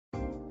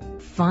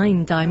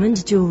fine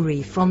diamond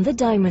jewelry from the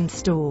Diamond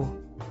Store.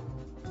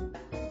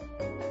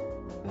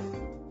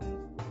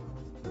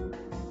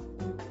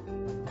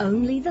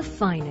 Only the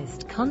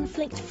finest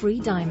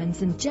conflict-free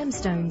diamonds and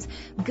gemstones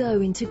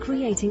go into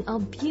creating our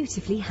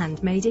beautifully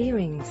handmade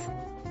earrings.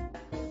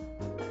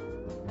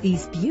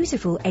 These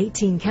beautiful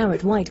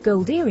 18-carat white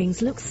gold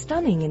earrings look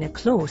stunning in a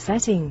claw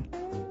setting.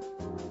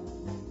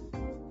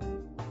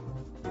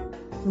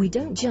 We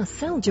don't just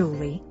sell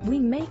jewelry, we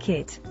make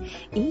it.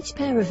 Each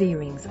pair of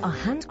earrings are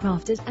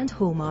handcrafted and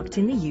hallmarked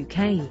in the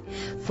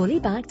UK, fully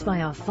backed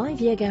by our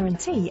 5-year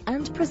guarantee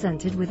and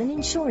presented with an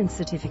insurance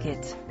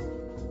certificate.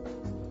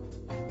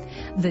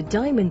 The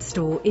Diamond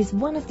Store is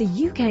one of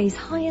the UK's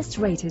highest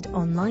rated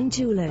online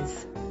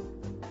jewellers.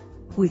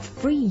 With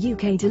free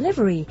UK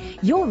delivery,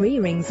 your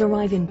earrings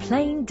arrive in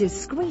plain,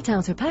 discreet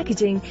outer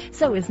packaging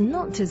so as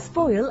not to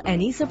spoil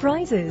any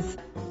surprises.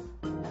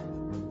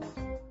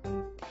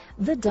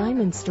 The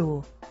Diamond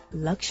Store.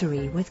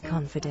 Luxury with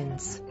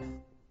confidence.